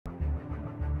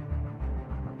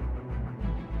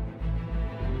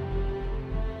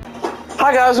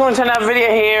Hi guys, I want to turn out a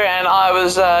video here, and I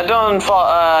was doing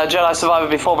Jedi Survivor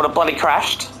before, but it bloody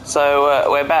crashed. So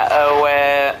we're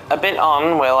a bit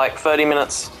on. We're like 30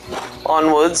 minutes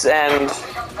onwards, and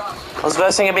I was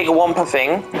versing a big Wampa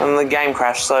thing, and the game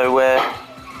crashed. So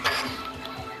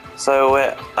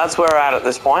that's where we're at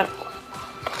this point.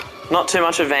 Not too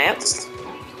much advanced.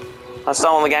 I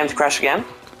still want the game to crash again.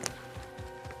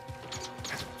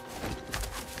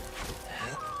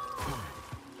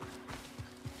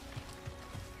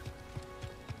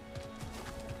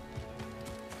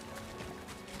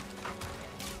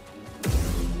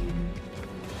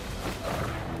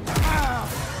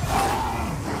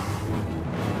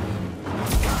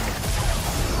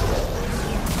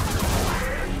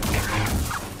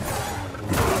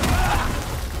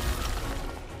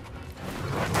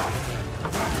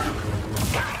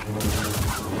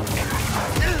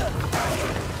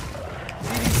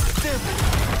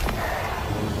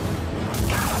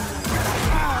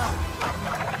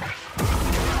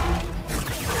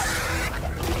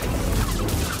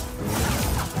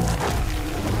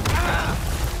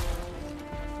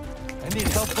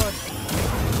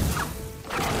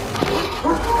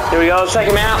 Here we go, let's take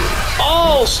him out.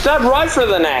 Oh, stab right through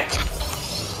the neck.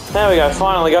 There we go,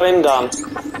 finally got him done.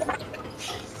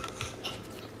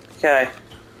 Okay.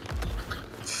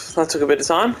 That took a bit of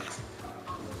time.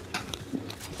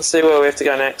 Let's see where we have to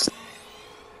go next.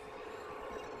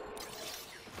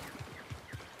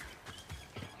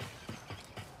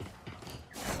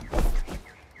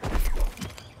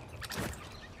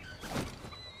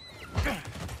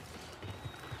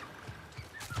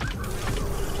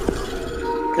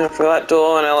 Go for that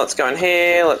door, now let's go in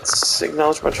here, let's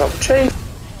acknowledge my tribal chief.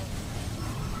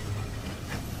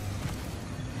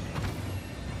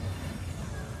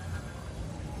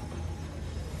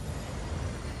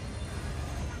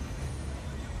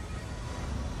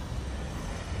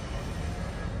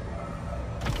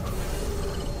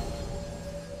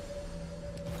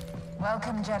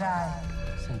 Welcome,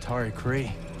 Jedi. Centauri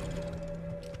Kree.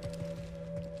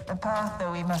 The path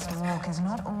that we must walk is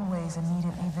not always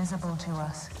immediately visible to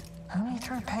us. Only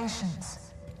through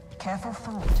patience, careful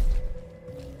thought,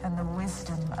 and the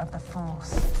wisdom of the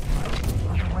Force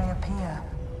will the way appear.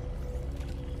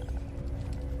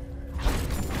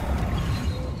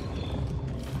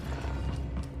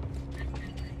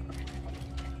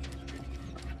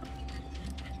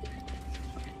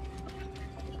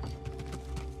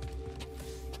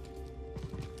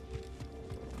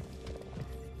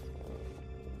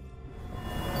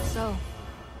 So,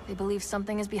 they believe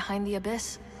something is behind the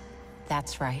abyss?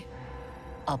 That's right.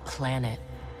 A planet.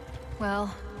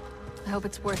 Well, I hope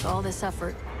it's worth all this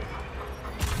effort.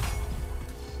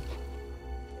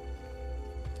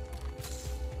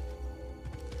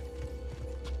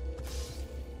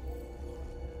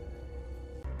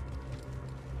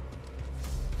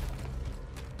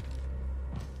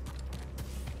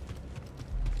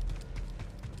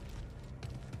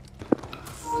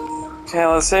 Okay,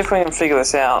 let's see if we can figure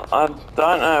this out. I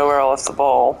don't know where I left the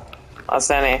ball. I was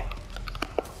down here.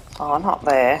 Oh, not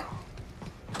there.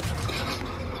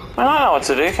 I don't know what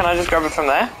to do. Can I just grab it from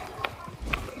there?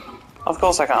 Of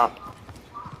course I can't.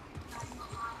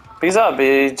 Because that would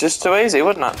be just too easy,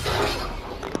 wouldn't it?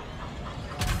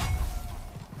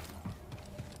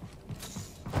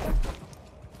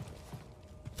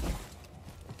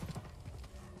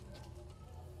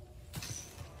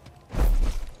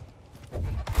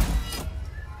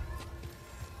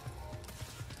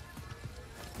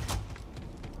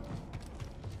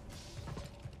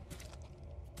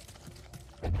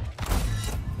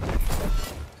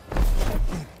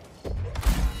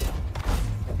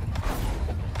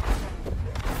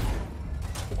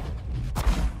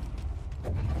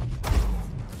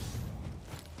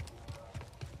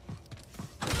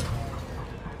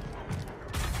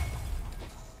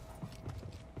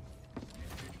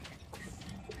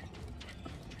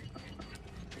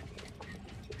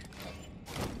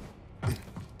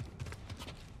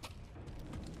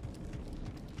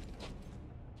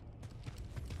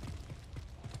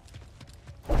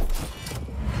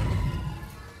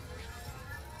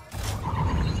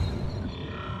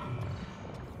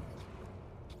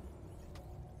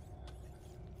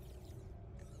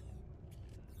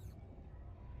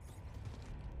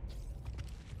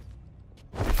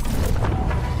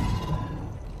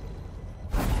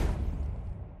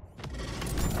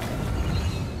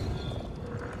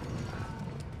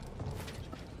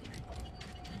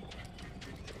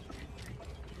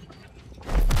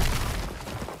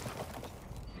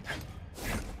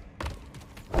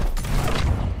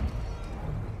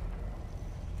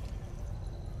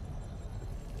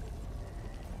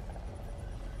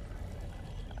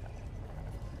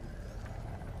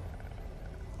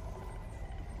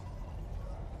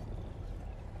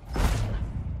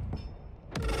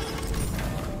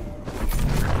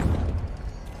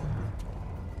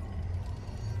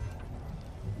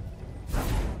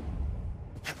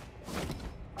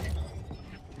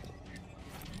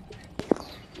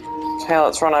 Okay,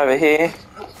 let's run over here.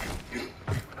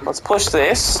 Let's push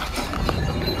this.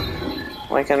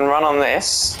 We can run on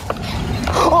this.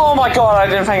 Oh my god, I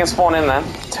didn't think it spawned in there.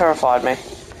 Terrified me.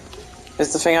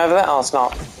 Is the thing over there? Oh, it's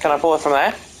not. Can I pull it from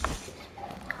there?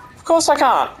 Of course I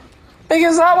can't.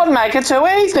 Because that would make it too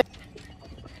easy.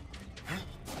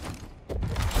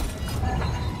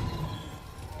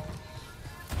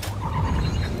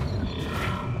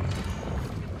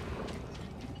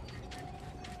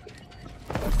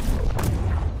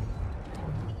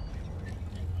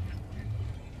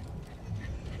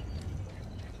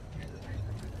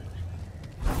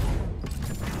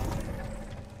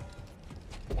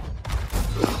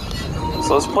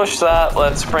 So let's push that.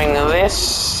 Let's bring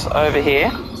this over here.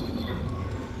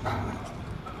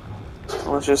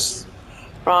 Let's just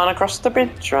run across the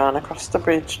bridge, run across the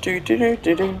bridge, do.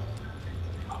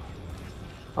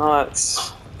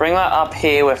 Let's bring that up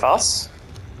here with us.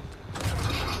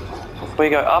 If we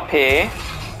go up here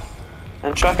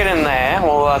and chuck it in there,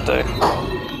 what will that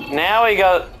do? Now we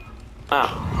got...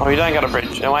 Oh, we don't got a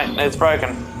bridge. Oh wait, it's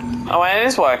broken. Oh wait, it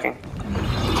is working.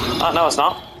 Oh, no it's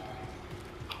not.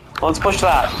 Let's push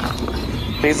that.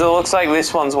 Because it looks like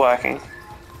this one's working.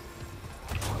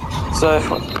 So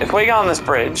if we go on this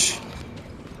bridge,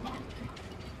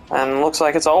 and it looks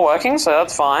like it's all working, so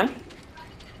that's fine.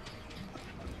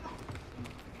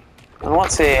 And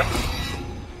what's here?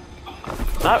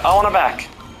 No, I want it back.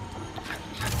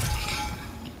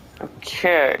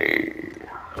 Okay.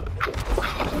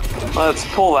 Let's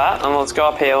pull that and let's go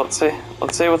up here. Let's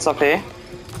see what's up here.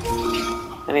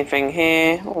 Anything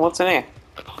here? Oh, what's in here?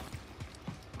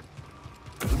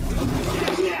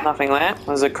 Nothing there.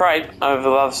 There's a crate over the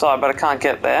other side, but I can't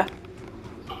get there.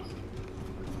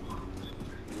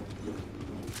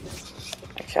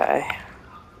 Okay.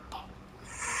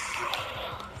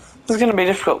 This is going to be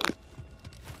difficult.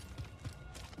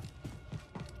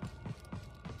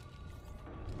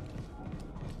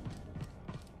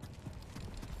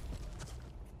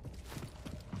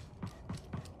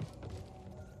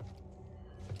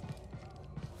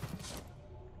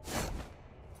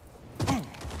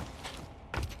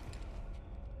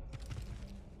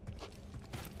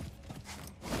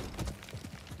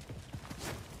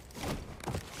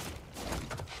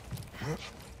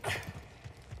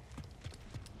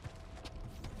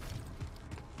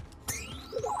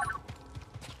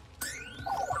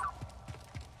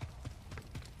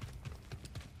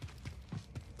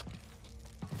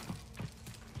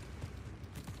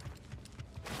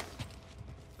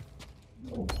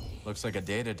 Looks like a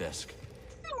data disk.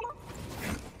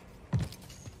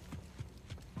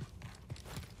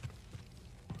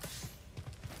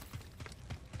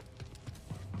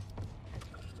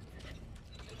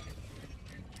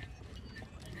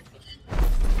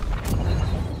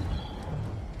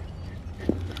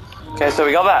 Okay, so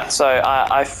we got that. So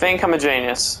I think I'm a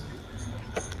genius.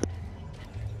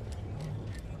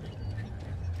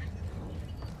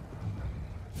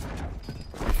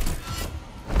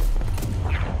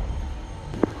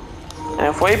 And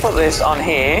if we put this on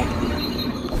here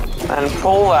and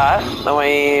pull that, then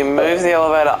we move the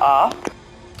elevator up.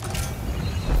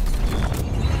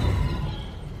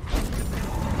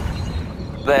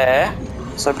 There.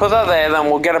 So put that there,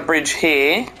 then we'll get a bridge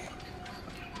here.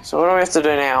 So what do we have to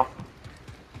do now?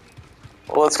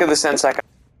 Well, let's get this 10 seconds.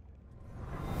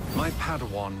 My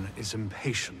Padawan is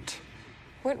impatient.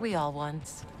 Weren't we all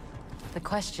once? The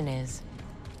question is,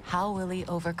 how will he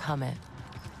overcome it?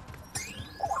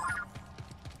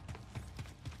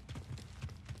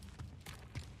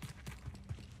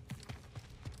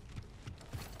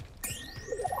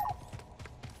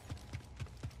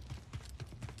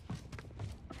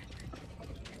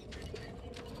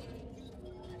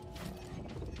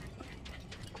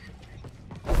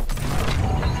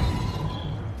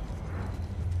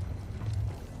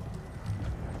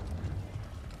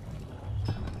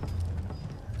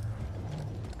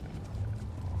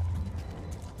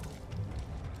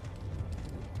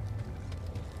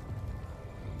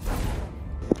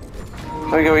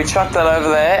 There we go, we chucked that over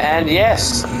there, and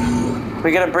yes!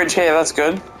 We get a bridge here, that's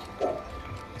good. So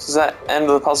is that end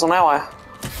of the puzzle now?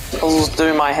 Puzzles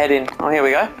do my head in. Oh, here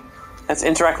we go. Let's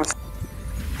interact with...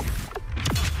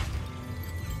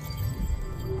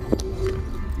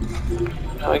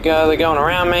 There we go, they're going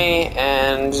around me,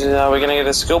 and we're gonna get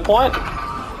a skill point.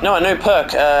 No, a new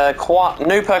perk.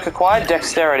 New perk acquired,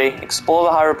 Dexterity. Explore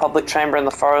the High Republic chamber in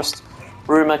the forest.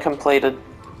 Rumor completed.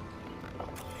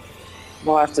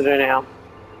 What do I have to do now?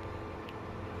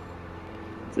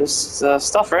 Just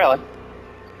stuff, really.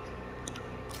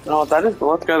 Don't know what that is, but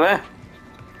let's go there.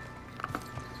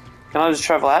 Can I just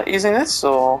travel out using this,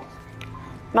 or...?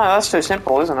 No, that's too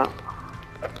simple, isn't it?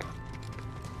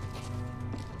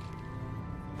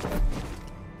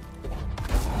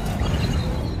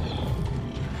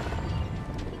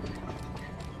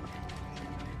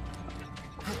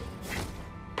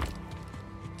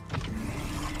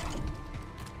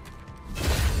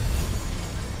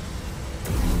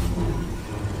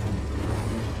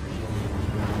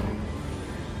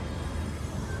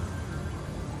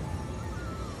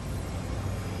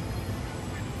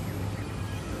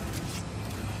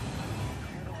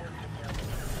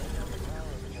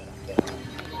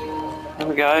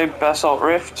 we go. Basalt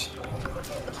Rift.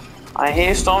 I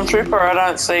hear Stormtrooper, I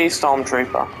don't see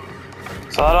Stormtrooper.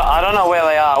 So I don't know where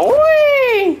they are.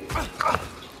 Whee!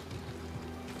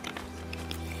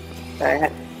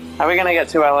 Okay, how are we gonna get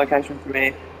to our location from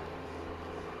here?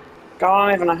 God, I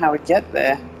don't even know how we get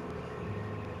there.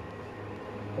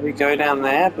 We go down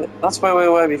there, but that's where we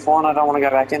were before and I don't want to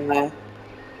go back in there.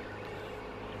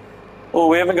 Oh,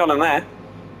 we haven't gone in there.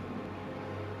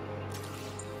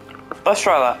 Let's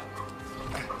try that.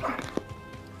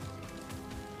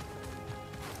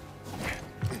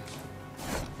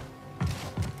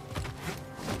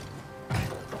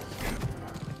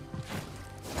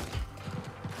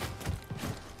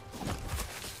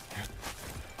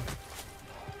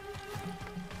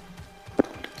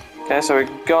 Okay, so we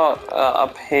got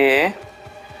up here.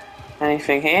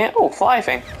 Anything here? Oh, fly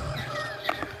thing.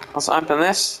 Let's open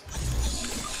this.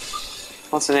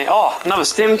 What's in here? Oh, another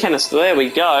stim canister. There we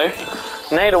go.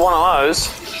 Need one of those.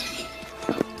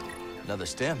 Another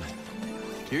stem.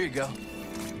 Here you go.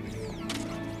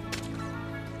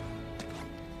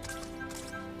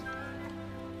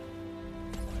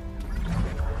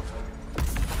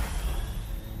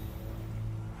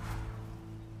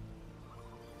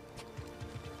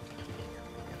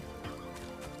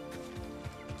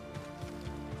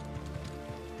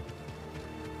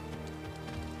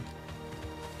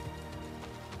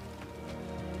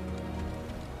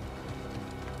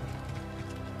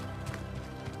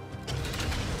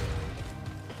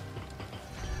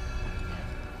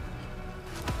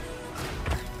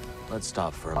 Let's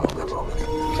stop for a moment.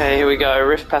 Okay, here we go.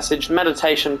 Rift Passage,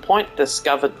 meditation point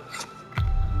discovered.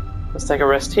 Let's take a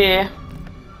rest here.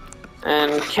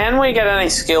 And can we get any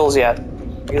skills yet?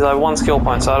 Because I have 1 skill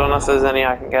point, so I don't know if there's any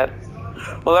I can get.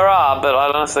 Well, there are, but I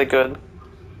don't know if they're good.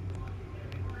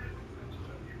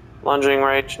 Lunging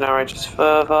reach, no reach is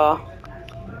further.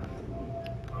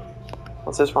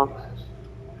 What's this one?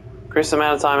 Increase the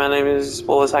amount of time enemies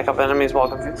will attack up enemies while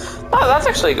confused. Oh, that's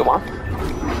actually a good one.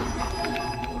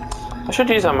 I should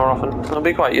use that more often. It'll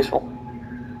be quite useful.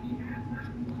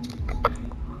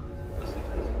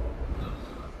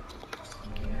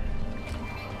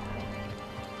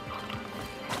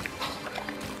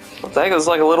 What the heck? There's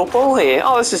like a little pool here.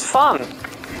 Oh, this is fun.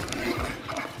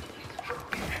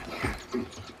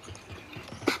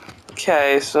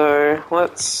 Okay, so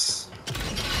let's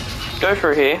go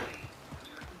through here.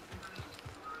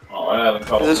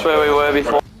 Is this where we were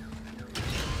before?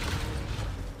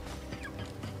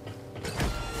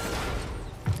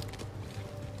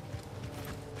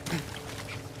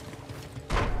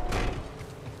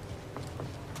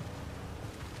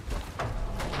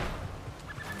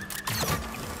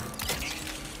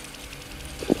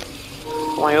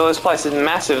 Oh my god, this place is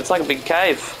massive. It's like a big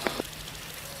cave.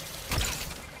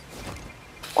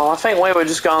 Well, I think we were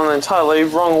just going the entirely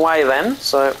wrong way then,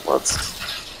 so let's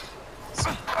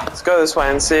go this way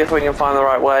and see if we can find the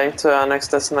right way to our next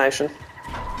destination.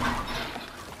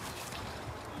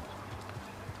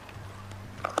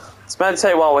 Let's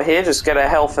meditate while we're here, just get our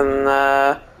health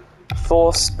and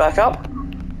force back up.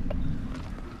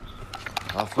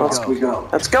 Off we go.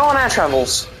 Let's go on our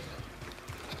travels.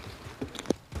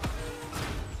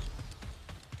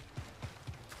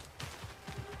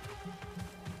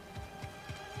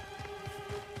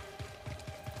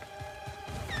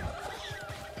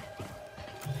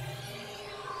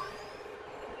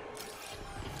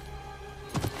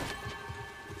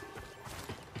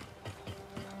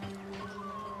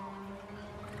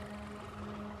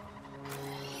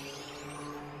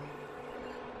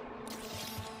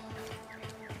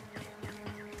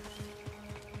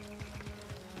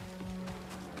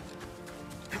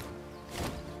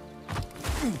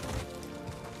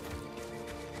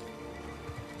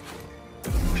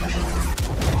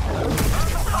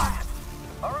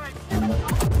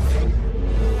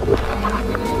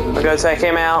 We'll go take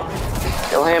him out,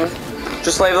 kill him.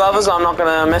 Just leave the others, I'm not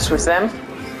gonna mess with them.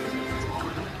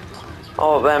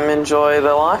 I'll let them enjoy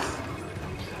their life.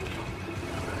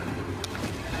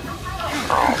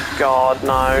 Oh god,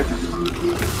 no.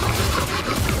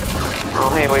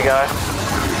 Oh, here we go.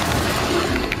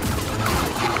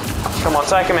 Come on,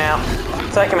 take him out.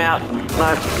 Take him out.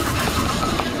 No.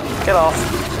 Get off.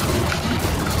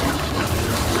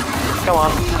 Come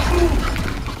on.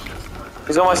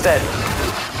 He's almost dead.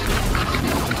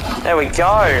 There we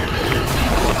go.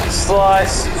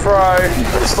 Slice, throw,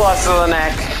 slice to the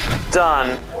neck.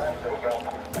 Done.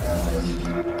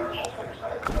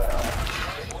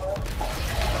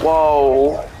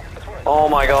 Whoa. Oh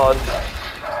my god.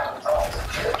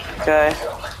 Okay.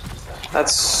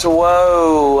 That's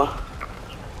whoa.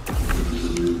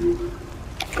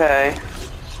 Okay.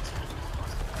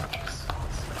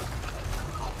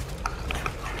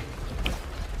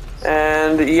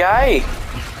 And yay!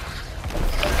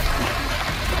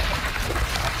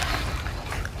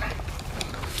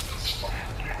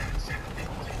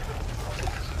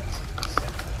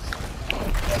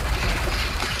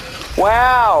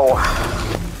 Wow!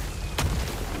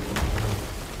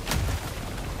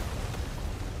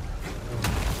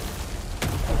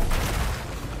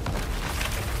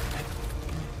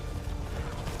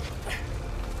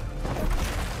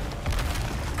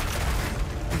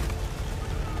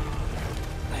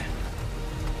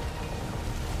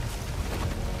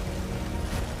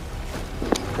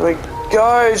 Here we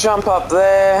go, jump up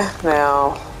there.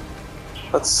 Now,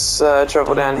 let's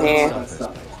travel down here.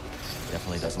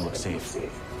 Definitely doesn't look safe.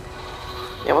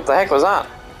 Yeah, what the heck was that?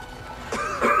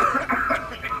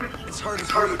 It's hard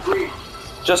to breathe.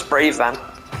 Just breathe then.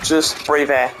 Just breathe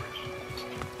air.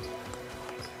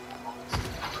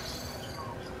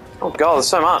 Oh god, there's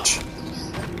so much.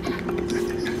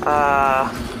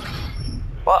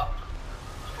 What?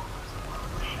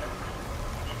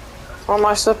 What am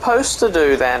I supposed to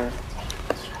do then?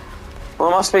 Well,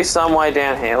 there must be some way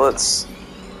down here. Let's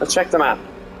check the map.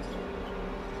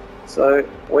 So,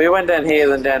 we went down here,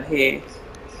 then down here.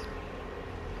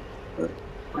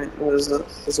 Wait, there's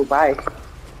a way.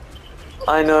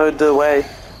 I know the way.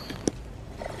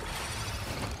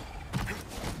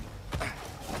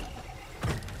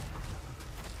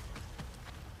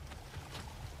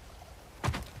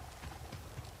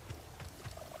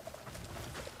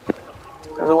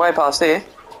 There's a way past here.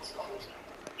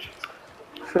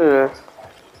 Sure.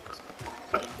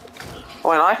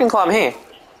 Oh, and I can climb here.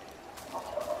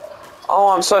 Oh,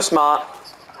 I'm so smart.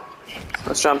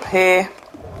 Let's jump here.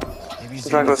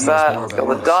 Drag with that. Let's got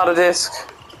the data disk.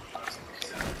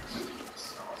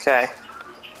 Okay.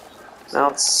 Now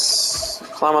let's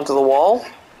climb onto the wall.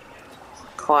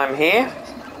 Climb here.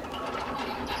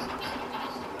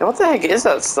 Yeah, what the heck is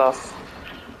that stuff?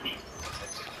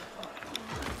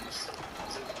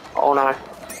 Oh no. I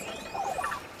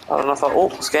don't know if I... Oh,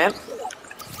 scan. Do you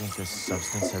think this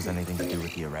substance has anything to do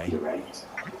with the array?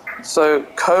 So,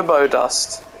 Kobo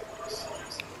dust.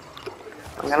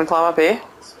 I'm gonna climb up here.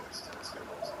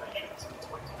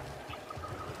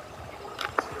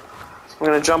 I'm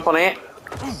gonna jump on it.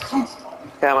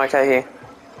 Okay, I'm okay here.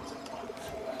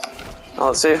 Now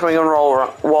let's see if we can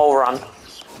wall run.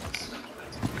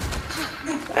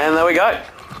 And there we go.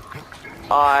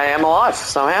 I am alive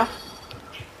somehow.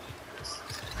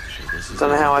 Don't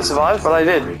know how I survived, but I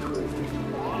did. If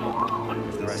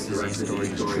the rest of the story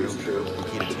is true, the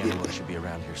key to Taming should be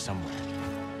around here somewhere.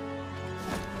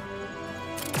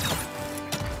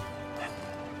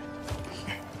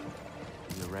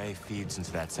 The array feeds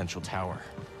into that central tower.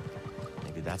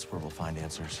 Maybe that's where we'll find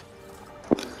answers.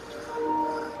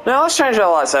 Now let's change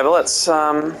our lightsaber.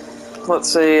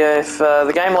 Let's see if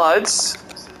the game loads.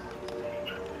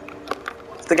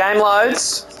 If the game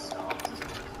loads.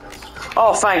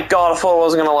 Oh, thank God! I thought it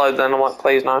wasn't going to load. Then I'm like,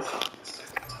 please no.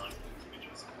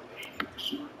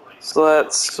 So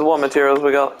let's. What materials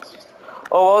we got?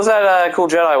 Oh, what was that cool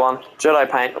Jedi one? Jedi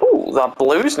paint. Ooh, the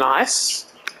blue's nice.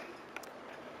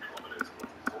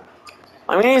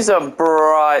 I'm gonna use a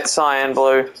bright cyan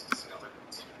blue.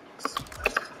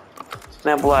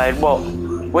 Now blade. Well,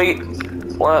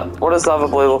 what does the other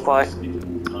blue look like?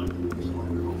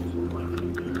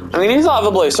 I'm gonna use the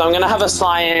other blue, so I'm gonna have a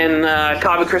cyan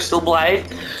carbon crystal blade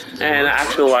and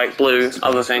actual like blue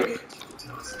other thing.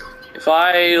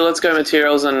 Let's go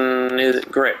materials and is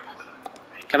it grip?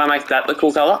 Can I make that the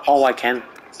cool color? Oh, I can.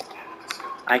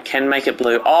 I can make it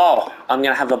blue. Oh, I'm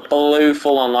gonna have a blue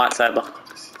full-on lightsaber.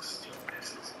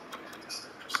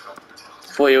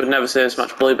 Before you would never see this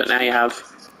much blue, but now you have.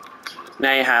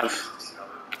 Now you have.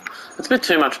 It's a bit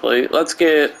too much blue. Let's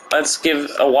give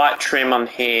a white trim on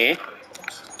here.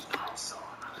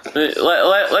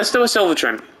 Let's do a silver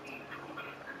trim.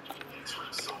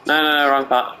 No, wrong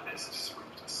part.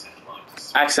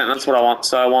 Accent, that's what I want.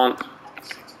 So I want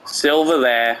silver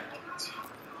there.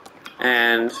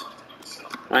 And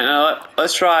wait, no,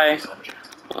 let's try.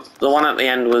 The one at the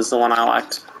end was the one I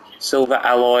liked. Silver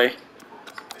alloy.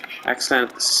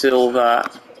 Accent silver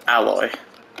alloy.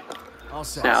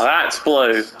 Now that's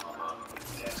blue.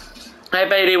 Hey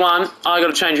BD1, I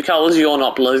gotta change your colours, you're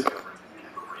not blue.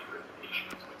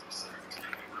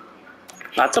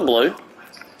 That's a blue.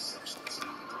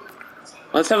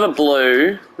 Let's have a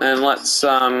blue, and let's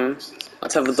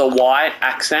have the white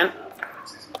accent.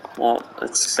 Well,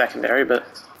 it's secondary, but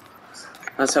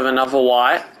let's have another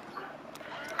white.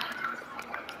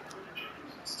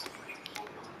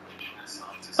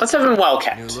 Let's have him well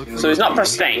kept. So he's not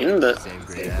pristine, but...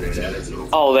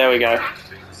 Oh, there we go.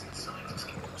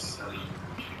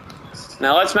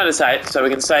 Now let's meditate so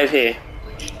we can save here.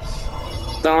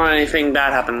 Don't want anything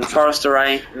bad happen. Forest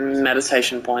array,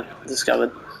 meditation point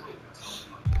discovered.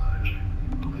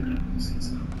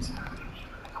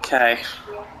 Okay.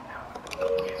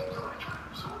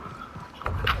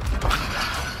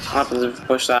 What happens if we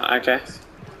push that? Okay.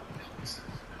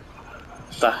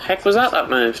 What the heck was that?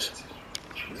 That moved.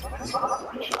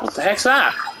 What the heck's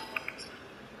that?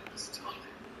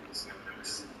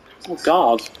 Oh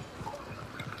god.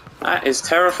 That is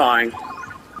terrifying.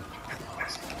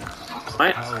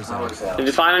 Wait. Did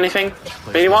you find anything?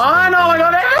 BD1? Oh no, I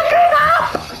got it!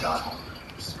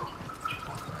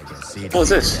 What was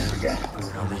this?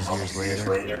 All these years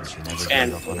later, we should never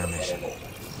give up on our mission.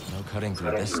 No cutting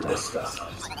through this stuff.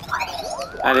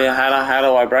 How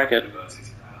do I break it?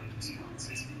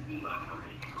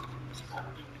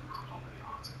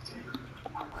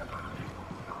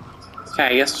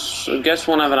 Okay, I guess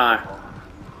we'll never know.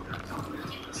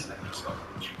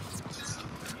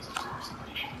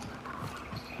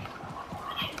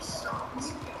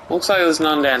 Looks like there's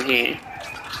none down here.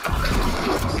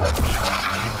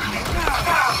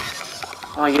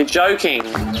 Oh, you're joking.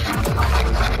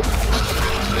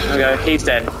 There we go, he's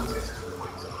dead.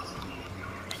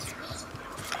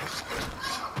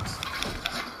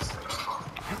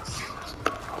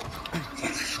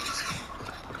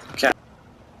 Okay.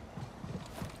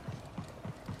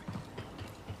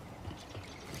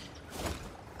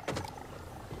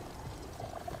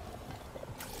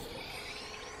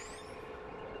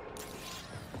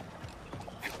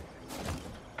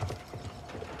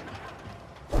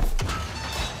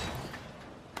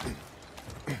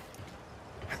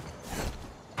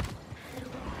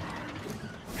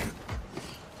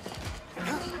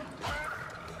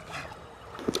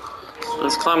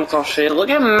 Let's climb across here. Look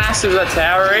how massive that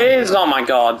tower is! Oh my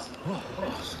god.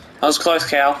 That was close,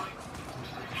 Cal.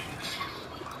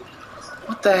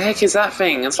 What the heck is that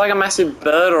thing? It's like a massive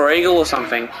bird or eagle or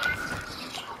something.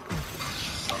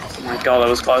 Oh my god, that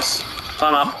was close.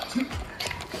 Climb up.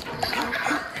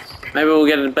 Maybe we'll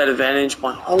get a better vantage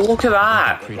point. Oh, look at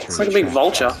that! It's like a big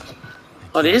vulture.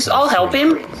 Oh, it is? I'll help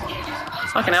him!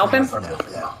 I can help him.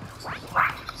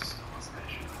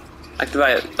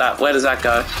 Activate that. Where does that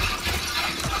go?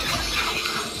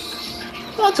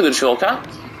 Oh, that's a good shortcut.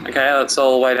 Okay, that's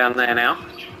all the way down there now.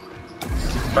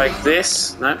 Break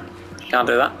this. No, can't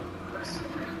do that.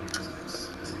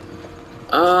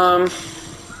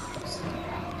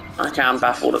 Okay, I'm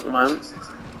baffled at the moment.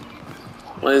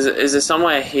 Well, is there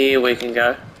somewhere here we can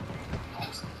go?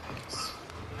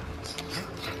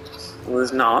 Well,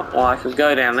 there's not. Well, I could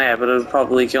go down there, but it would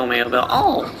probably kill me. It'll be like,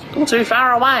 oh, I'm too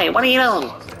far away. What are you doing?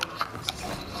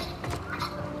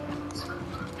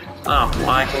 Oh, well,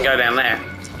 I can go down there.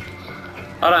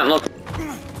 I don't look...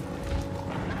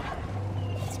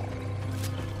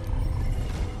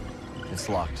 It's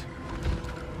locked.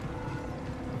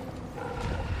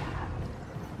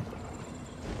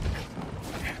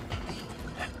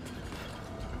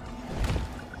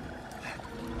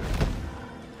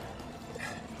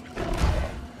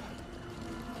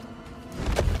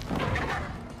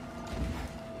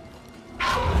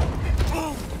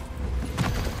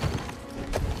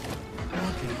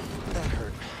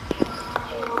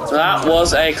 That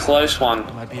was a close one.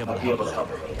 I might be able to help.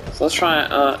 So let's try,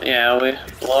 yeah,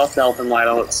 we'll have to help him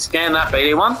later. Let's scan that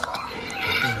BD1.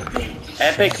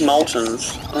 Epic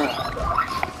Moltons.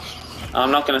 Oh.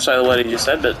 I'm not going to say the word he just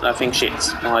said, but I think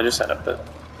shits. Well, I just said it, but...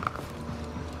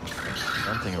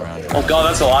 Something around here. Oh god,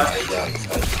 that's alive.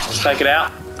 Let's take it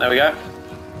out. There we go.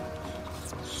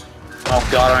 Oh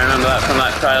god, I remember that from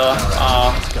that trailer.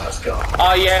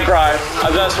 Oh yeah, bro.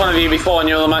 I've done this one of you before and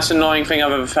you're the most annoying thing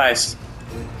I've ever faced.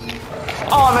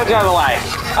 Oh, I'm the other way.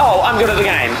 Oh, I'm good at the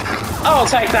game. Oh, I'll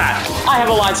take that. I have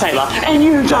a lightsaber, and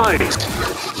you don't.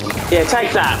 Yeah,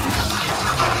 take that.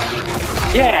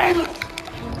 Yeah.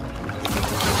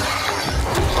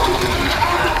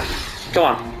 Come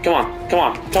on, come on, come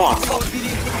on, come on.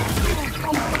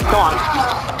 Come on.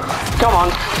 Come on.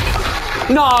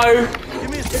 No.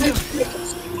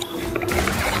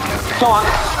 Come on.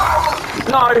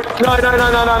 No, no, no,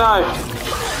 no, no, no, no.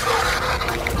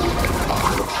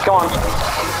 Come on.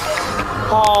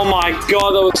 Oh my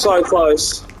god, that was so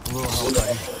close.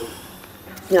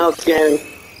 Now it's scanning.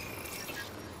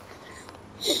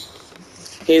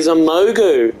 He's a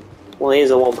Mogu. Well, he's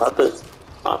a Wampa, but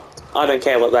I don't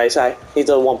care what they say. He's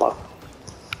a Wampa.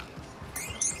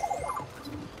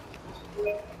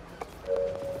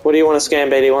 What do you want to scan,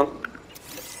 BD1?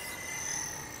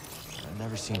 I've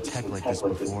never seen tech like this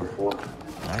before.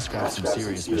 I scrapped some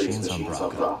serious machines on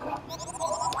Bracca.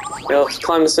 Yeah, let's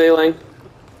climb the ceiling.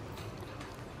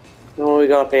 What do we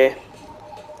got up here?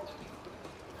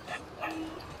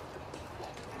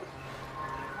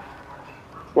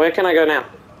 Where can I go now?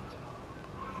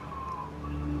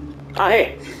 Oh,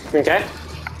 here. Okay.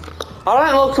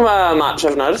 I don't look much,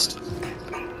 I've noticed.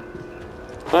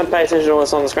 I don't pay attention to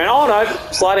what's on the screen. Oh no!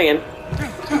 Sliding in.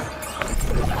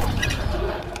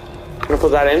 I'm gonna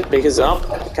put that in because, oh,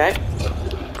 okay.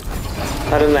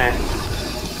 That in there.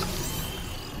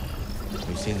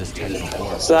 We've seen this tech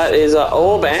before. So that is an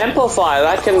orb amplifier.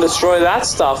 That can destroy that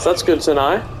stuff. That's good to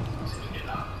know.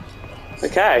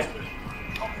 Okay.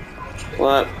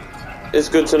 Well, that is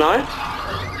good to know.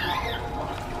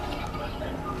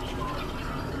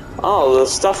 Oh, the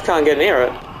stuff can't get near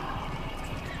it.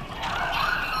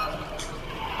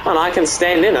 And I can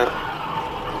stand in it.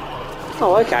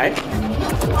 Oh, okay.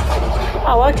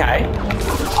 Oh, okay.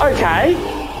 Okay.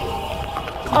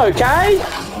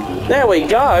 Okay. There we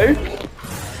go.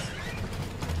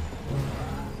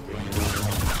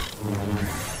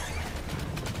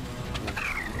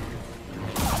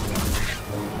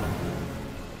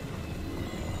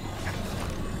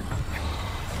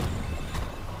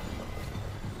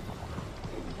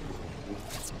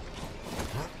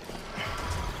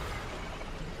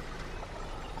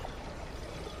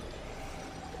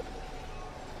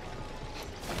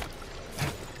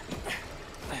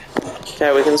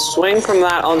 Okay, we can swing from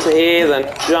that onto here,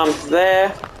 then jump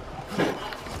there.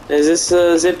 Is this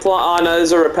a zip line? Oh no,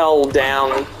 there's a rappel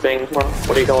down thing.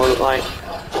 What do you call it? Like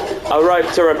a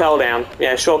rope to rappel down.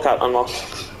 Yeah, shortcut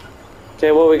unlocked.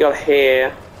 Okay, what we got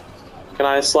here? Can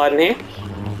I slide in here?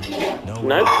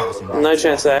 Nope. No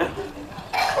chance there.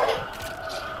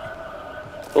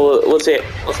 Well, let's see it.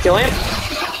 Let's kill him.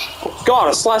 Oh, God,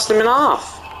 I sliced him in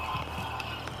half.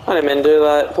 I didn't mean to do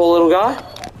that, poor little guy.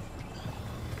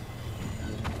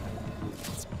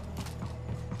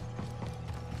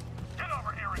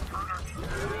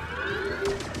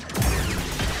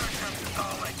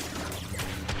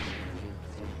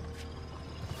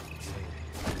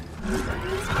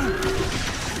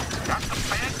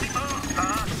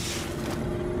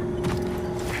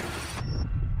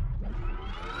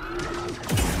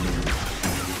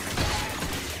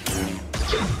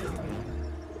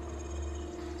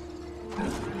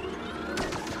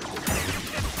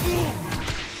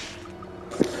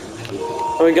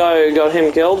 There we go, got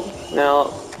him killed.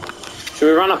 Now, should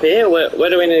we run up here? Where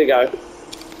do we need to go?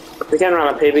 We can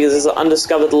run up here because there's an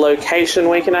undiscovered location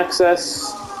we can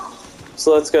access.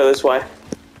 So let's go this way.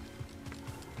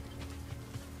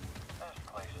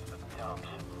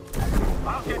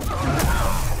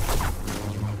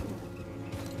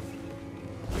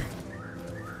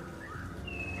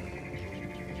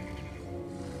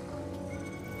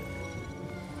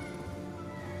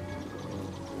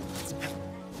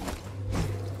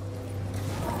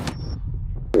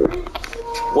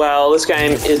 Well, this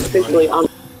game is particularly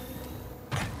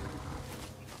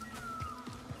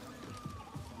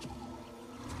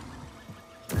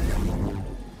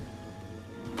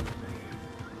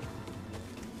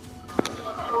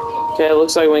Okay, it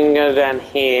looks like we can go down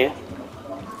here.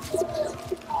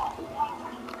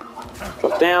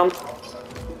 Drop down.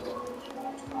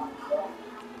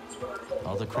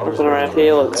 All the critters Open around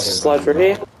here, let's slide through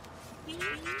here.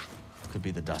 Could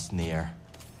be the dust in the air.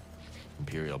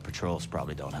 Imperial patrols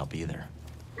probably don't help either.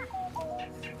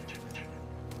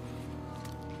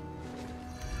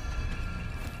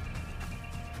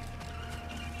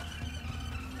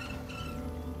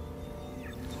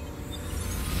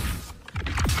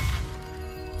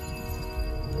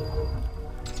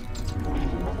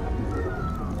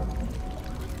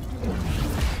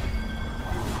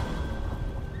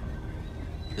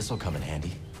 This'll come in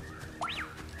handy.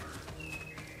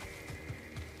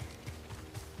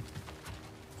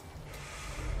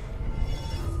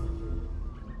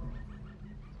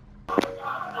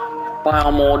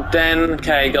 Biomore Den.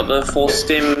 Okay, got the 4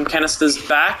 stim canisters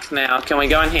back. Now, can we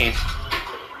go in here?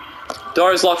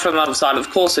 Door is locked from the other side. Of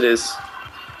course it is.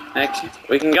 Okay,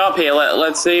 we can go up here.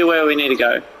 Let's see where we need to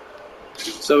go.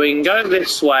 So we can go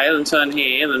this way, then turn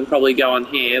here, then probably go on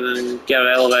here, then get an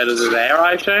elevator to there,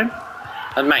 I assume.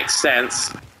 That makes sense.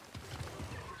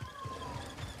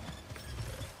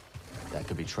 That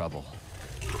could be trouble.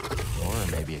 Or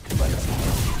maybe it could let us know.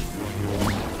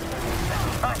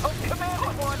 I hope Command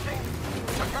was watching.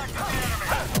 Attack the enemy.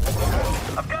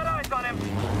 I've got eyes on him.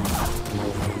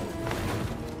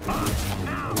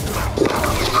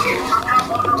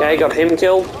 Okay, got him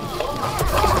killed.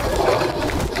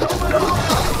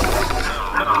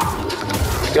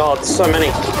 God, so many.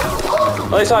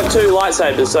 At least I have 2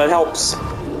 lightsabers, so it helps.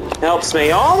 Helps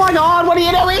me. Oh my God, what are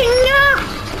you doing?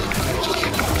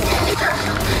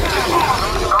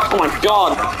 Oh my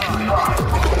God.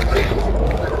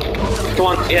 Come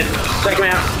on, yeah, take him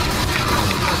out.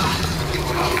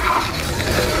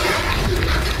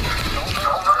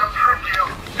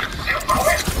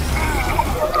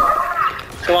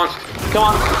 Come on. Come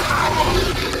on.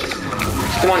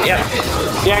 Come on, yeah.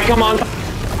 Yeah, come on.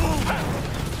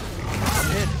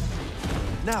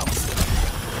 Now.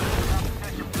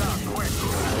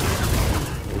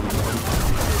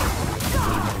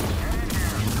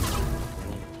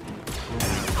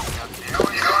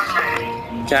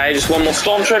 Okay, just one more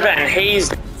stormtrooper and he's...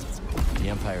 The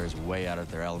Empire is way out of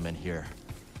their element here.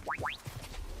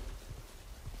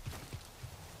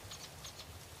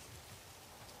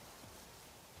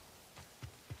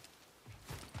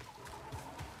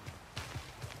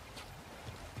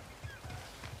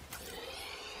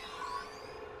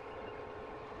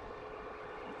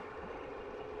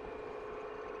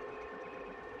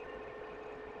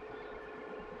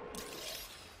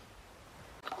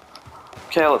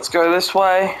 Okay, let's go this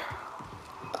way.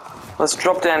 Let's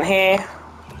drop down here.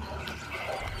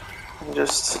 And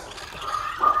just...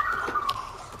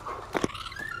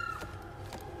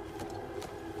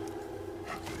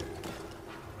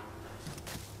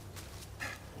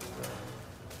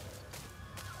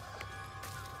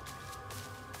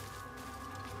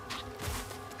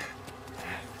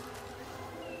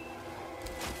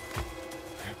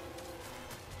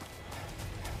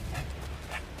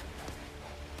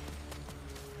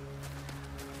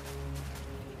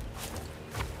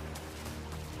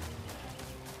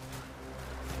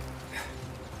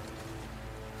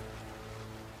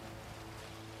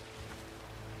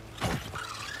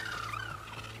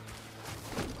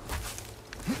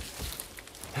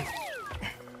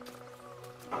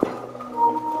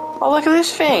 Oh, look at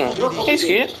this thing. He's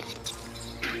cute.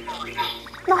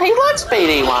 No, he likes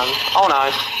BD1. Oh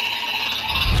no.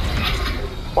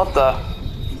 What the?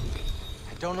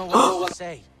 I don't know what to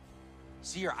say.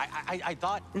 Seer, I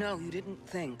thought... No, you didn't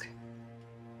think.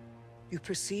 You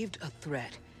perceived a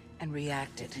threat and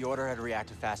reacted. If the Order had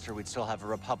reacted faster, we'd still have a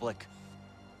Republic.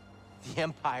 The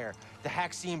Empire, the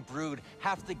Haxian brood,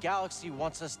 half the galaxy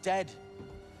wants us dead.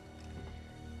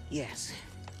 Yes.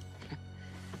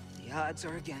 The odds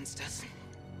are against us.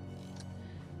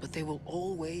 But they will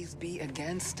always be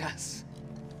against us.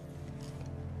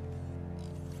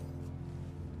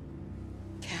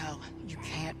 Cal, you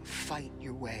can't fight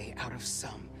your way out of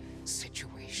some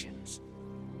situations.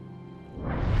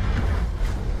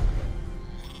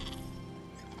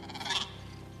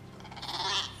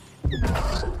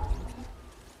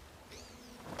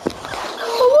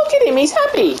 Oh, look at him, he's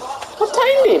happy. I've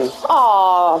tamed him.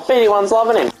 Oh, BD1's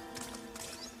loving him.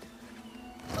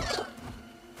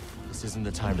 This isn't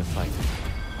the time to fight.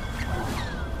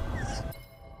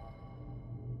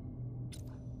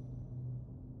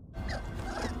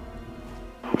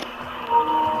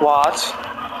 What?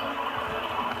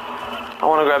 I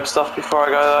want to grab stuff before I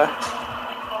go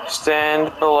though.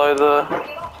 Stand below the...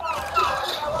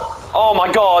 Oh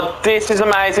my god, this is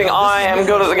amazing. I am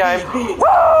good at the game.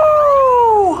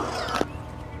 Woo!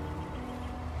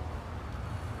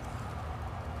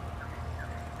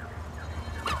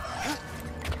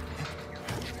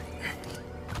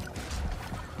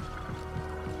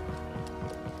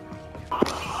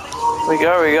 We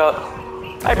go, we got...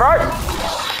 Hey bro!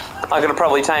 I could have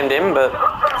probably tamed him, but...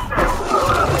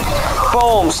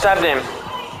 Boom! Stabbed him.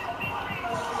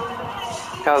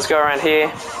 Okay, let's go around here.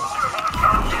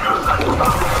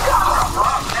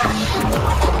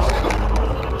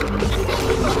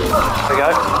 There we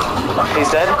go.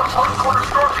 He's dead.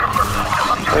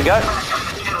 There we go.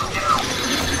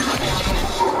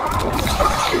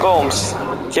 Booms.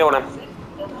 Killed him.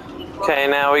 Okay,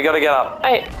 now we gotta get up.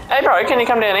 Hey bro, can you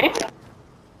come down here?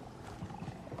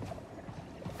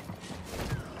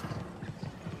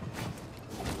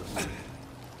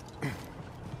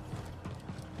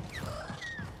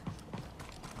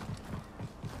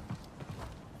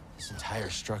 This entire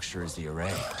structure is the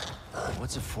array.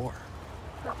 What's it for?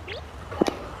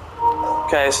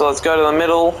 Okay, so let's go to the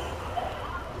middle.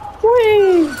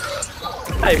 Whee!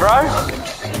 Hey bro.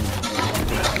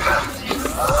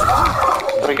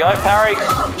 There we go, parry.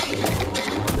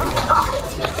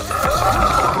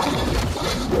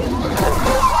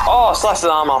 Oh, slice his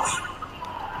arm off.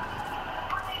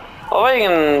 Well, we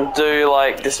can do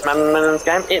like dismemberment in this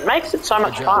game. It makes it so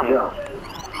much fun.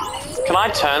 Can I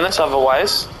turn this other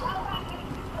ways?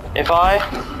 If I...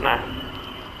 No.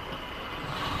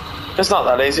 It's not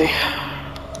that easy.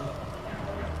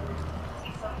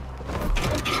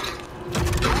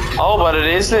 Oh, but it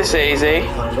is this easy.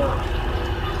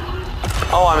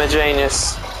 Oh, I'm a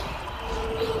genius.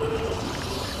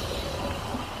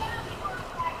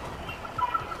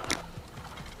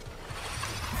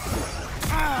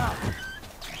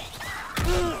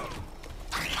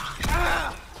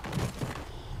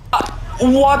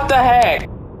 What the heck?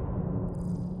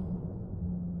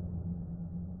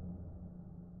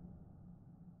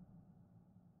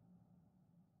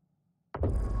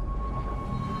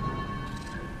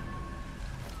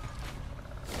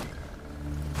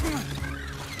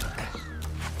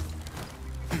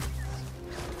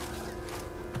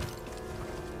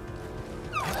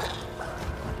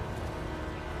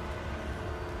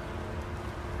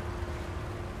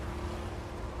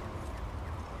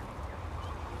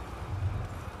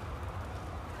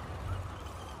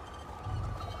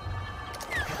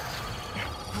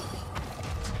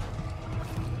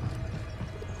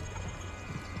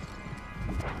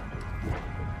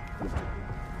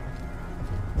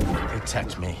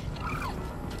 Protect me.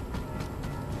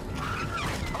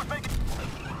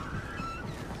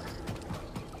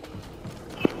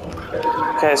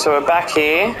 Okay, so we're back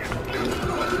here.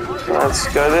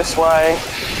 Let's go this way.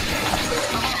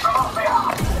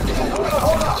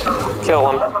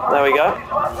 Kill them. There we go.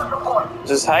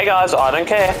 Just, hey guys, I don't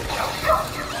care.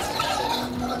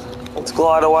 Let's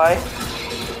glide away.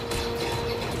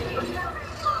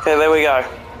 Okay, there we go.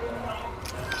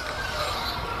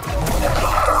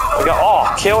 We go,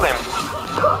 oh, killed him.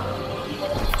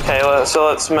 Okay, so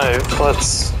let's move.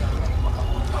 Let's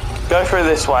go through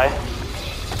this way.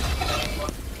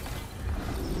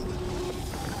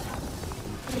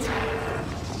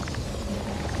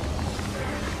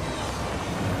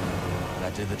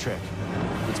 That did the trick.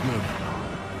 Let's move.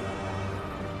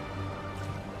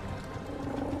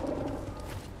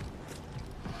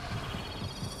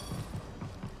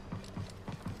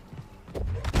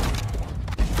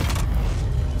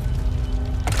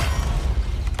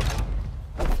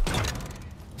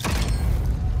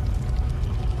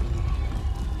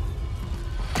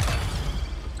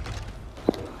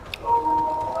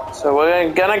 So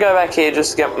we're gonna go back here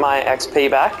just to get my XP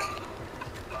back.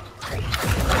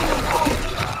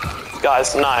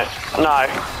 Guys, no.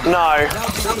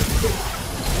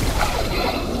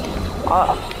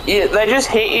 Yeah, they just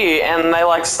hit you and they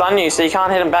like stun you so you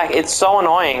can't hit them back. It's so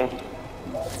annoying.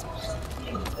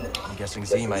 I'm guessing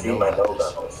Z might know about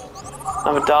this.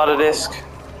 I have a data disk.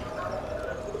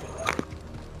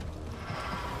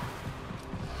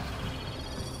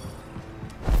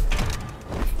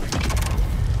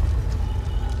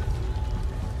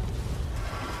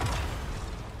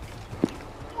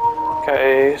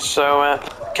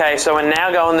 Okay, so we're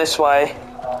now going this way.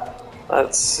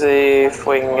 Let's see if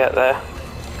we can get there.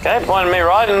 Okay, pointing me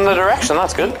right in the direction,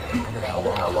 that's good.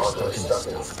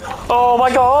 Oh my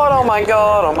god, oh my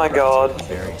god, oh my god.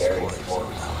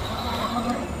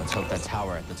 Let's hope that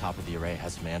tower at the top of the array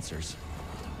has some answers.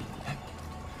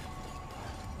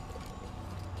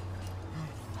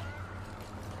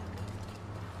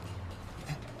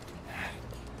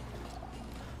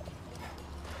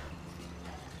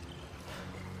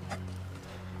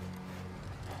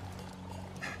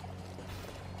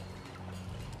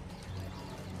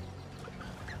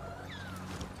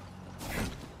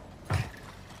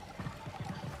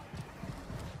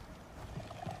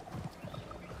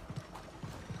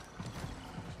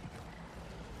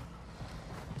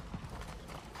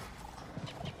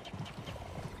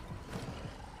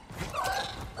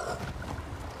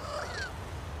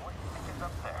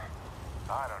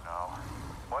 I don't know.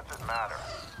 What's it matter?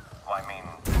 I mean...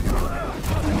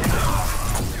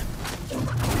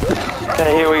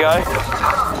 Okay, here we go.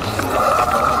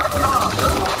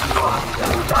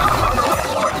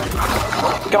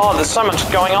 God, there's so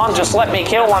much going on. Just let me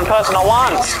kill one person at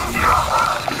once.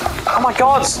 Oh my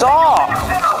god, stop!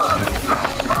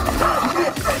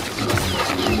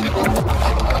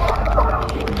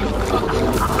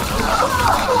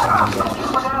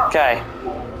 Okay.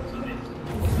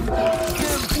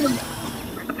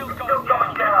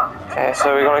 Okay,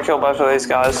 so we gotta kill both of these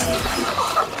guys.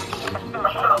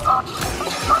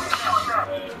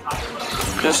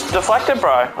 Just deflect it,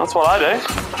 bro. That's what I do.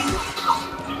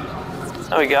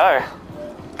 There we go.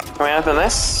 Can we open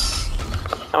this?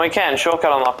 And we can.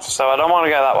 Shortcut unlocked, so I don't want to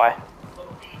go that way.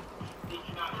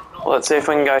 Let's see if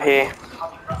we can go here.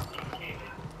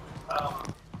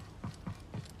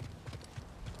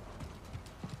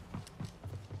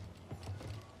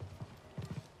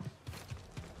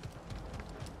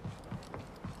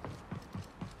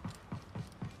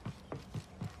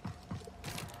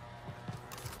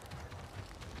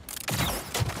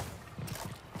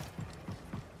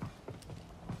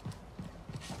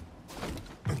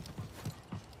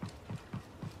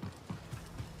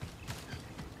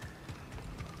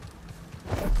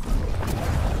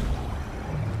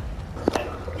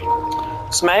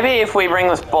 So maybe if we bring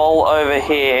this ball over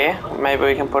here, maybe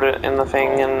we can put it in the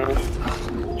thing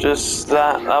and just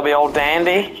that'll be all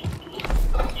dandy.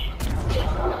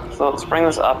 thought, let's bring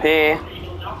this up here.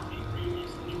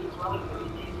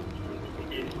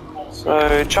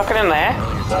 So, chuck it in there.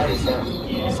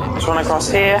 This one across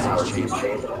here.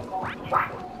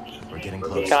 We're getting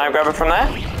close. Can I grab it from there?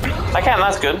 I can,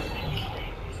 that's good.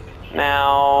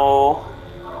 Now,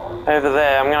 over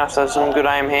there, I'm gonna have to have some good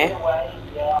aim here.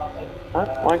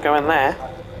 Oh, won't go in there.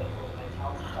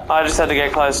 I just had to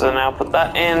get closer now. Put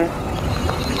that in.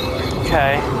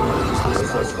 Okay.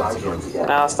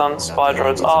 Now it's done. Spy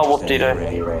droids. Oh, whoop-de-doo.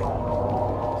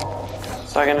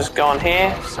 So I can just go on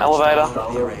here. Elevator.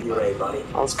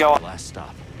 Let's go. Last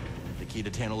stop. If the key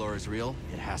to Tanalorr is real,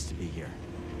 it has to be here.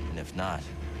 And if not,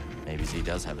 maybe Z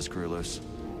does have a screw loose.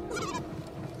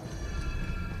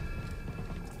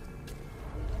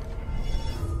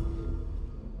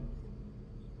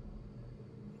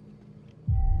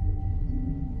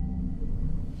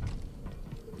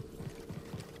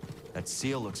 That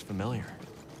seal looks familiar.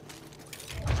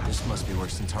 This must be where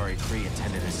Centauri Kree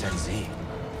intended to send Z.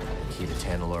 The key to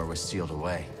Tanalorr was sealed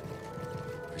away.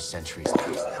 For centuries now.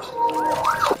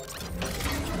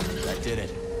 That did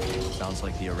it. Sounds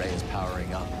like the array is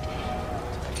powering up.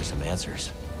 Time for some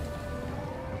answers.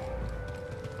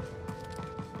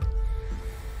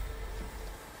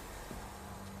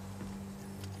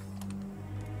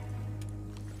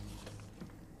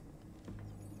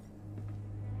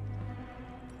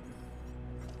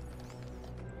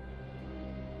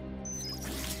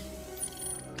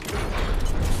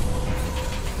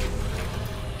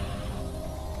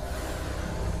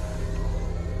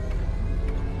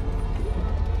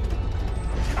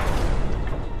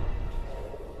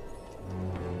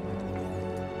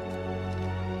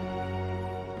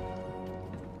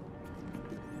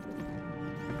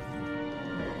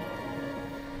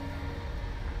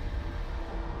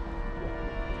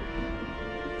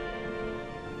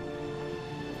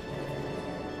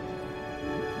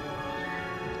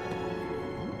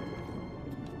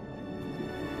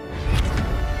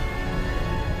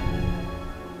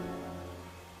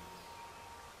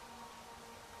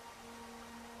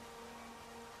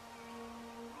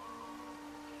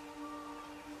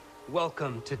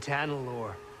 Welcome to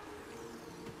Tanalorr.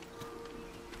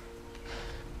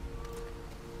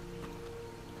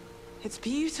 It's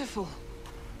beautiful.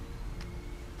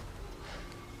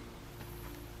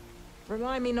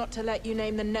 Remind me not to let you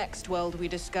name the next world we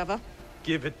discover.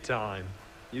 Give it time.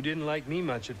 You didn't like me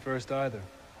much at first either.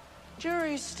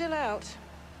 Jury's still out.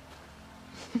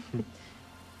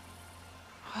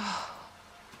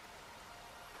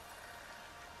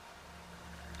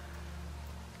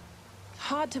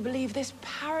 Hard to believe this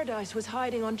paradise was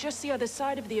hiding on just the other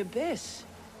side of the abyss.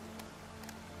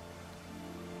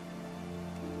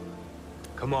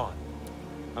 Come on.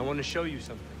 I want to show you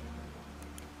something.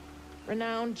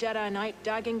 Renowned Jedi Knight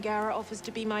Dagan Gera offers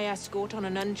to be my escort on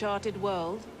an uncharted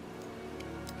world.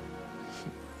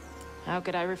 How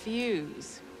could I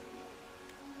refuse?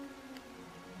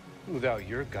 Without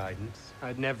your guidance,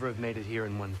 I'd never have made it here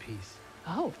in one piece.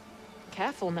 Oh,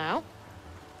 careful now.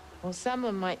 Or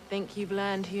someone might think you've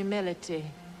learned humility.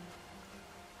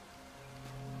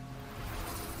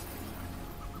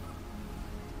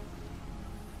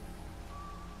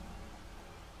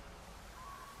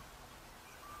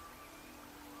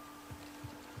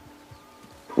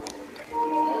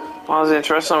 That was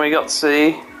interesting. We got to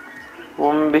see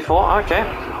one before. Okay.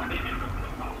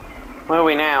 Where are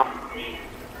we now?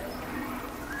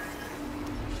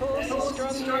 Force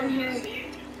is strong here.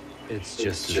 It's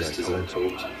just as I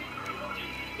told.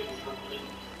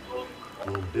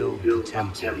 We'll build the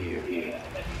temple here.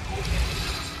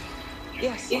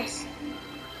 Yes.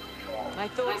 My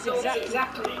thoughts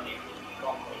exactly.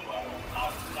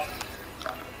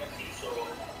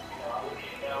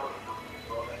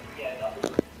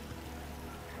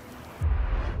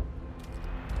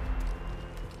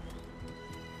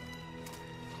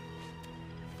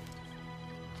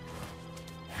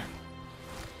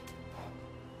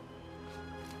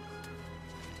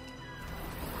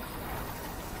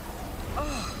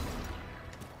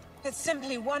 It's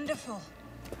simply wonderful.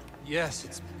 Yes,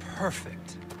 it's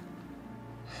perfect.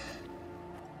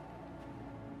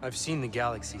 I've seen the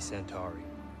galaxy, Centauri.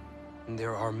 And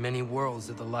there are many worlds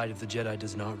that the light of the Jedi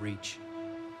does not reach.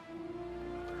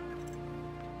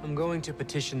 I'm going to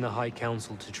petition the High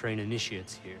Council to train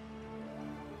initiates here.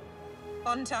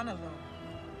 On Tanalorr.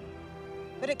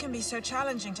 But it can be so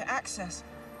challenging to access.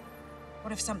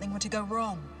 What if something were to go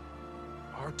wrong?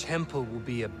 Our temple will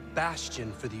be a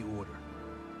bastion for the Order.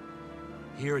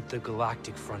 Here at the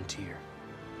galactic frontier.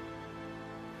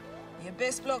 The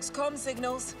Abyss blocks comm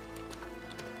signals.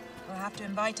 We'll have to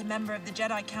invite a member of the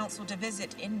Jedi Council to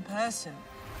visit in person.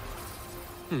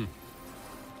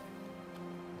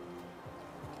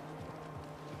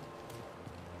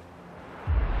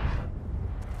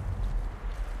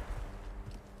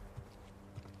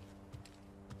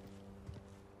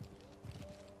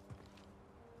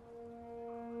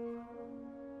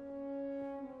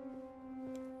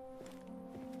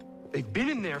 They've been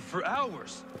in there for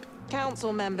hours.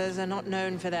 Council members are not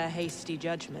known for their hasty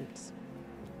judgments.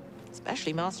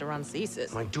 Especially Master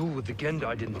Rancesis. My duel with the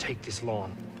Gendai didn't take this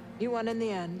long. You won in the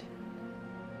end.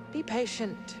 Be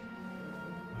patient.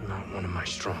 Not one of my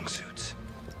strong suits.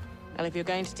 Well, if you're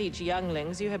going to teach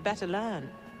younglings, you had better learn.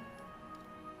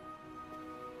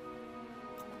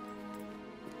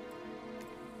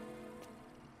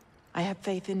 I have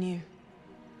faith in you.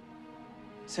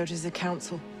 So does the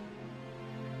Council.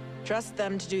 Trust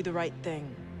them to do the right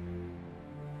thing.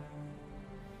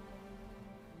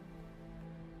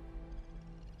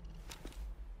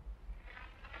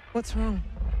 What's wrong?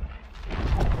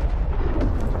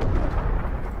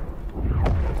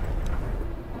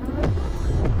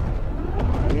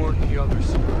 Warn the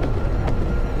others.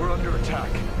 We're under attack.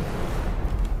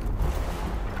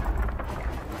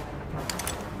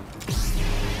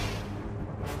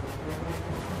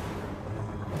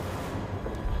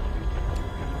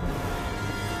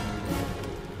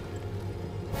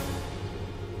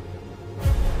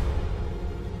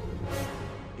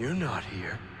 You're not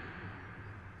here.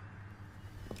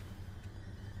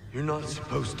 You're not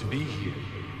supposed to be here.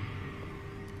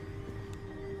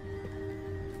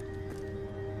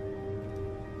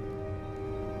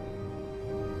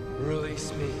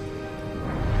 Release me.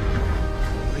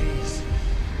 Please.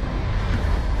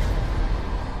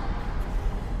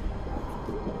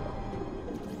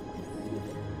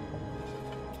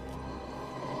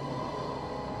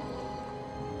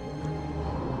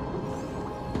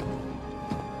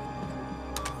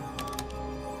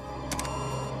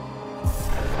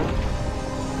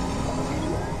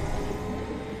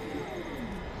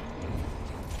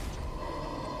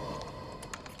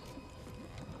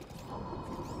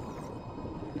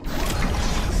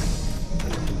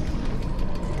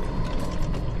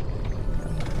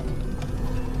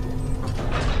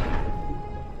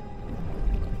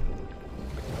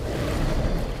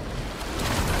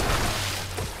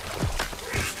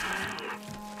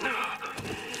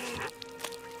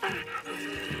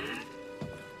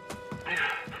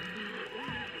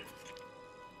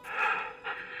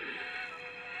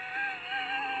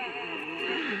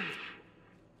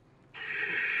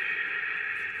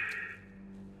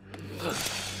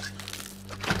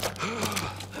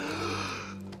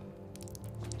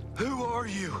 Who are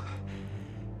you?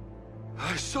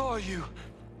 I saw you.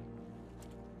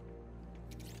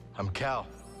 I'm Cal.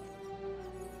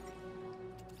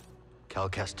 Cal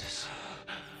Kestis.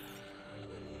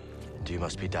 And you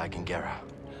must be Dagon Gera.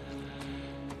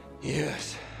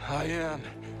 Yes, I am.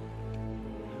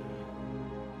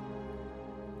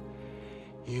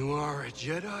 You are a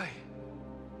Jedi?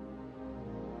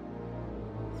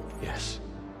 Yes.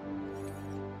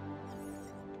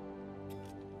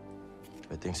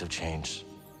 But things have changed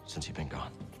since you've been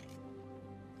gone.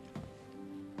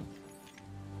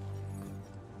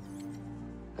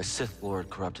 A Sith Lord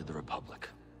corrupted the Republic.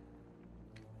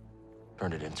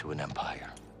 Turned it into an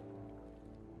empire.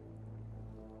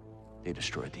 They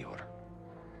destroyed the Order.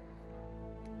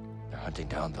 They're hunting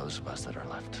down those of us that are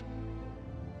left.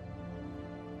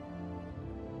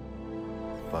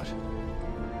 But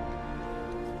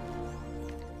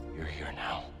you're here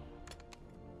now.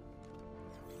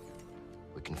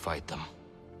 We can fight them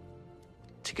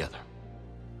together.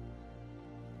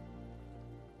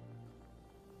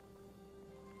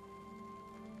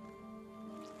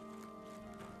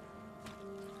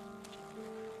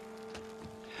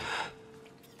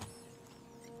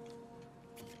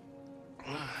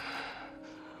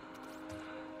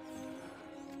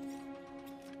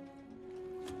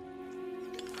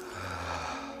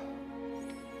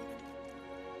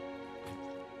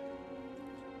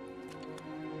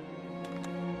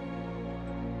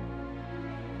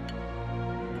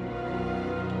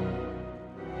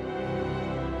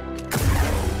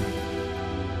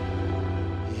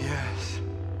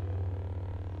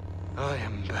 I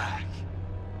am back.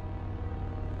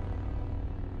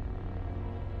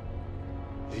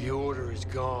 The Order is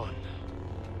gone.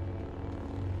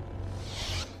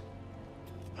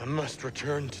 I must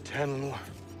return to Tanalor.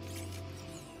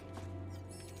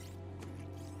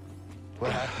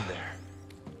 What happened there?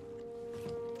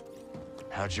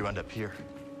 How'd you end up here?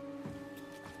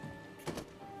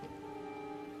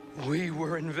 We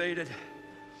were invaded.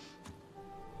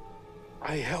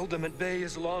 I held them at bay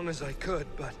as long as I could,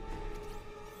 but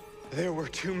there were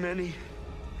too many.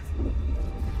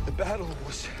 The battle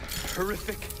was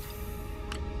horrific.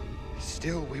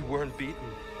 Still, we weren't beaten.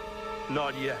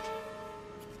 Not yet.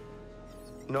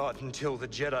 Not until the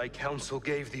Jedi Council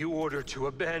gave the order to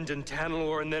abandon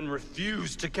Tanalor and then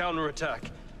refused to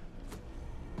counterattack.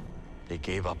 They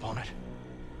gave up on it?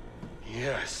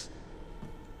 Yes.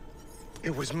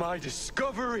 It was my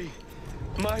discovery,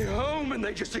 my home, and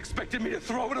they just expected me to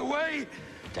throw it away?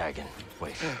 Dagon,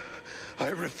 wait. I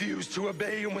refused to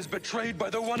obey and was betrayed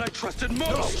by the one I trusted most.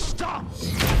 No, stop!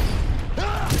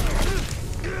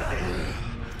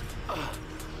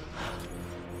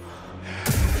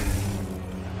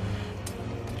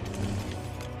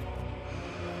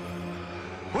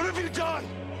 What have you done?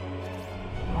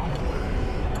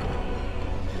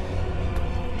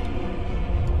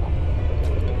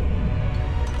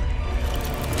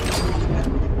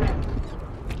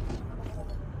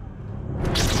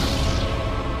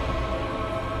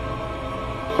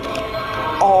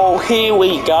 Oh, here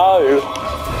we go.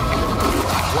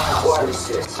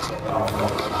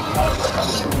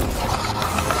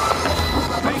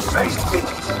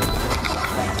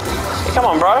 Come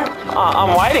on, bro.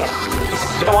 I'm waiting.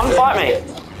 Come on, fight me.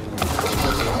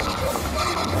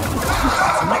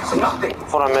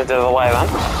 Thought I moved out of the way then.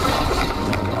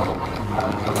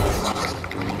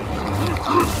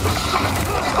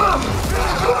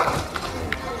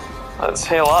 Let's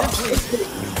heal up.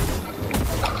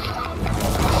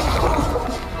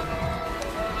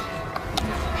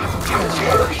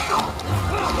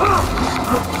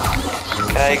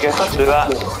 Okay, go do that.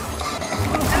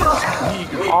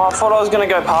 Oh, I thought I was gonna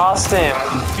go past him.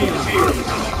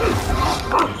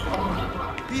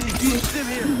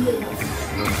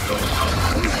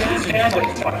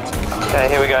 Okay,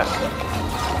 here we go.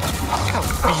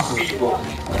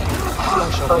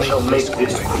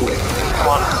 Come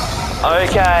on.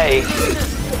 Okay.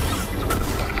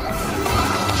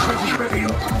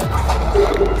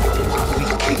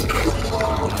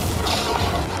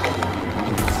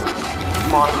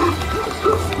 Come on.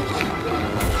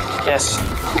 Yes.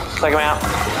 Take him out.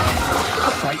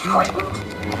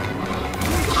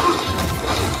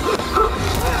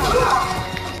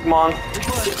 Come on.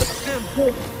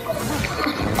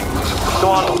 Come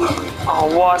on. Oh,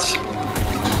 what?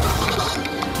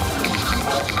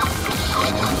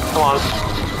 Come on.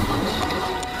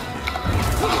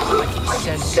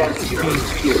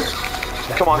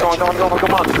 Come on, come on, come on, come on,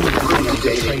 come on.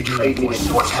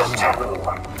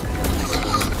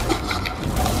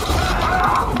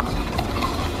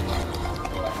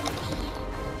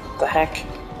 The heck?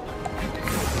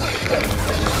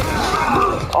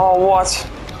 Oh, what?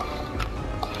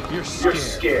 You're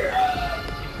scared.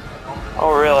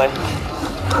 Oh, really?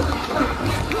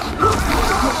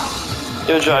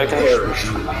 You're joking.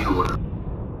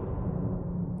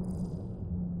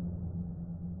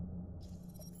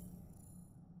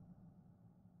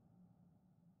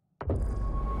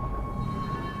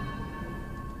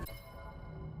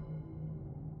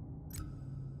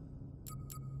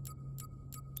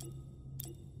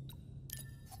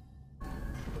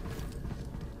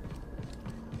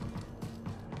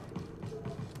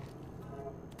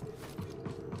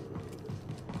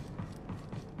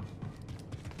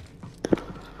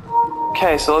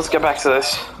 Okay, so let's get back to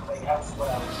this.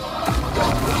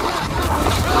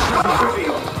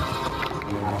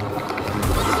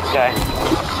 Okay.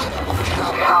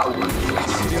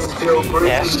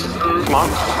 Yes. Come on.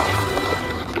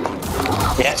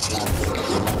 Yes.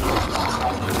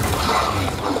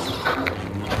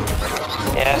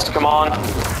 Yes, come on.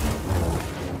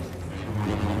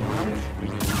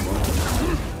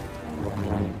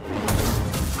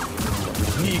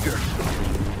 Meager.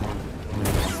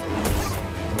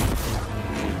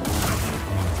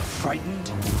 Frightened?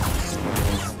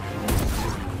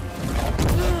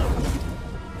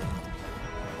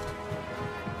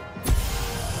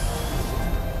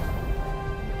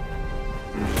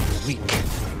 Weak.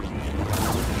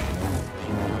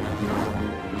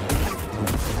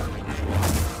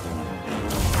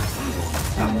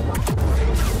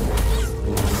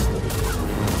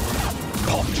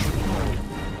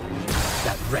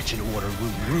 That wretched order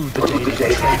will rue the day they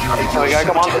betrayed you. Here we go,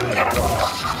 come on.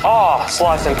 Oh,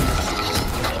 slicing.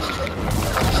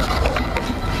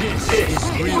 This is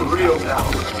real now.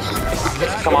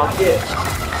 Come on.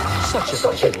 Such a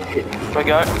pity. Here we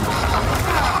go.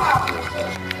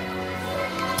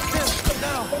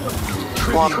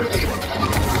 Come on.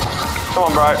 Come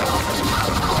on, bro.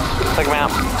 Take him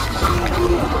out.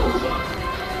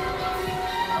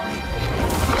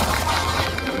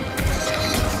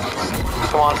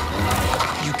 Come on.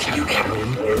 You can't win.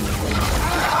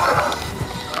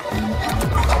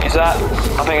 Use that.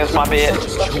 I think this might be it.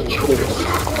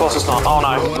 Of course it's not. Oh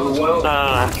no. No.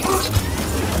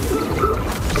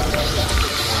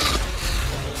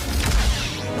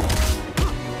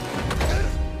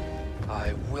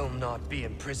 I will not be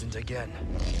imprisoned again.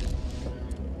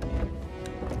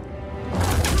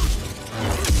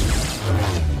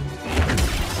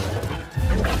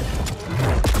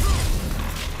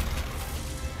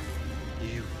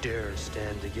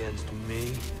 stand against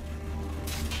me?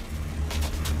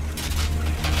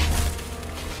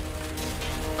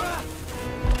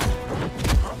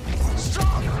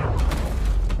 Stop!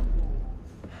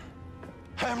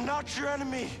 I am not your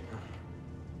enemy.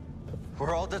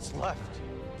 We're all that's left.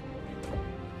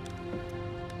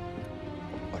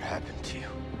 What happened to you?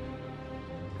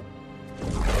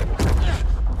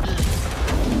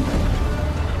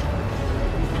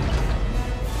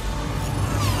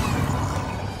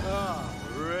 Ah,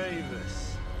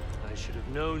 Ravis. I should have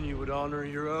known you would honor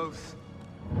your oath.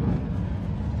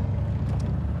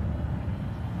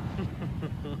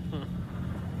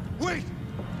 Wait!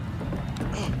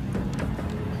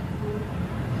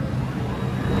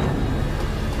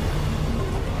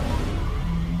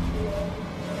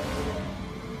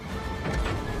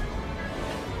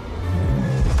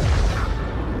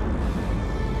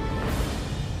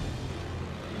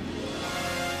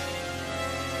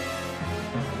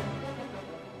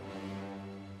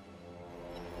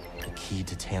 The key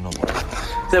to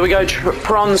Tanalorr. There we go,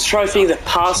 bronze trophy, the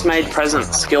past made present,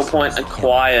 skill point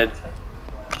acquired.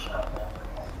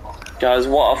 Guys,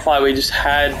 what a fight we just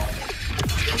had.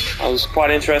 That was quite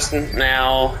interesting.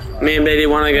 Now, me and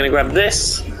BD1 are going to grab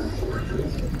this.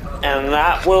 And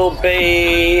that will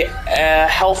be a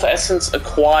health essence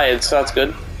acquired, so that's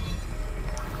good.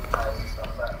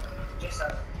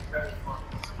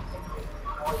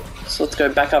 So let's go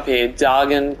back up here,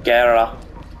 Dargan Gera.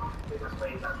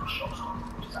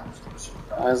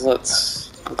 Guys,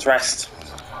 let's rest.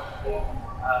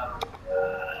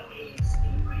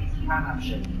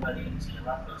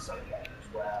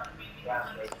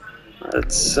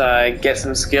 Let's get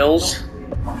some skills.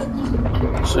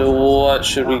 So what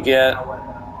should we get?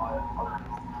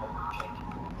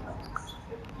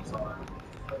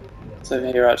 It's over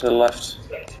here right to the left.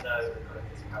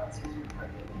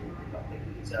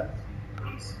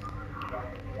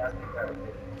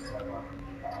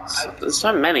 There's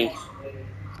so many.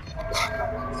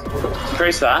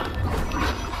 Increase that.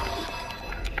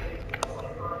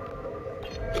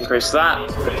 Increase that.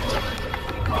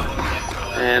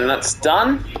 And that's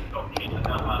done.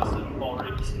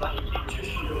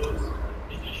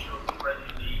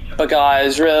 But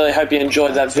guys, really hope you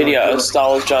enjoyed that video of Star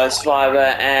Wars Jedi Survivor,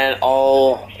 and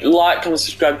I'll like, comment,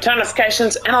 subscribe, turn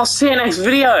notifications, and I'll see you next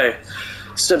video.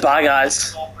 So bye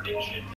guys.